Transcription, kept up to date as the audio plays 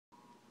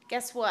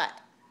Guess what?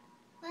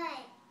 What?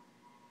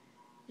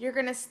 You're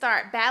going to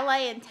start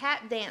ballet and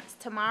tap dance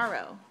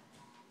tomorrow.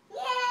 Yay!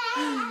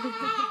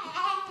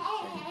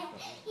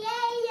 Yay!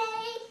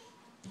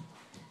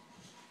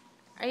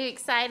 Are you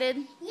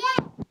excited?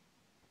 Yeah.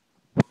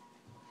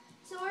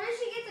 So where does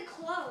she get the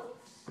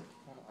clothes?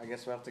 I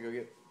guess we'll have to go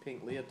get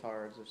pink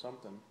leotards or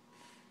something.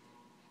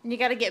 And you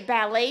got to get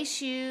ballet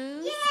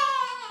shoes. Yay!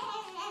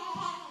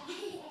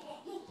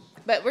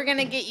 But we're going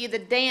to get you the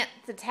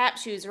tap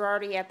shoes. We're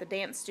already at the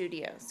dance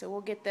studio. So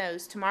we'll get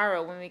those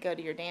tomorrow when we go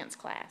to your dance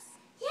class.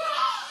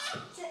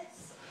 Yeah!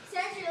 Since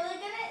you're really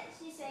good at it,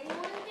 she said you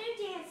want to do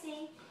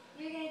dancing.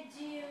 You're going to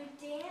do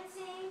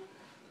dancing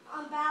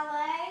on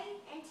ballet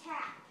and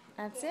tap.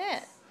 That's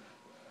dance. it.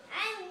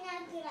 I'm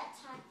not good at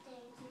tap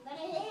dancing, but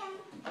I am.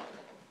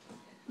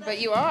 But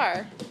you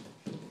are.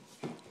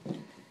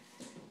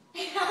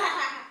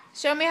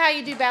 Show me how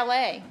you do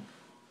ballet.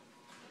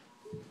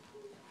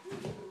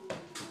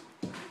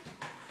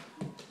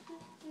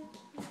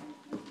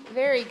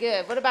 Very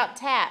good. What about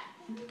tap?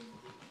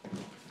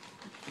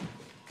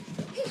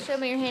 Show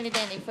me your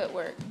handy-dandy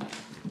footwork.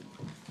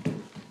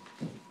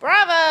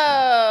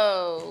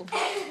 Bravo!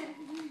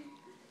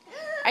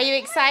 Are you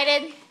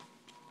excited?